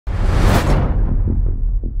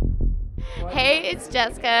Hey, it's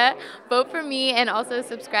Jessica. Vote for me and also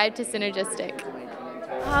subscribe to Synergistic.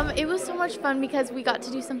 It was so much fun because we got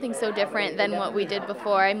to do something so different than what we did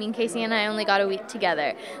before. I mean, Casey and I only got a week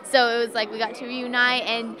together. So it was like we got to reunite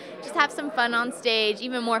and just have some fun on stage,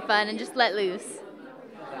 even more fun, and just let loose.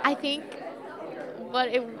 I think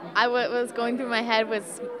what was going through my head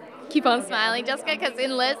was keep on smiling, Jessica, because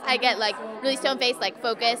in lists I get like really stone-faced, like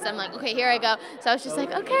focused. I'm like, okay, here I go. So I was just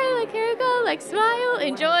like, okay, like here I go, like smile,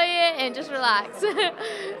 enjoy it, and just relax.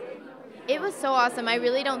 It was so awesome. I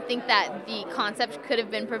really don't think that the concept could have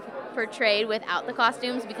been portrayed without the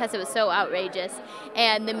costumes because it was so outrageous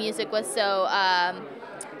and the music was so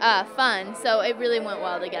fun. So it really went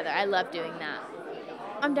well together. I love doing that.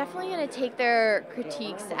 I'm definitely going to take their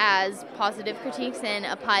critiques as positive critiques and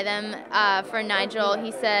apply them. For Nigel,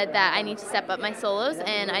 he said that I need to step up my solos,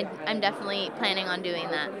 and I'm definitely planning on doing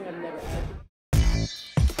that.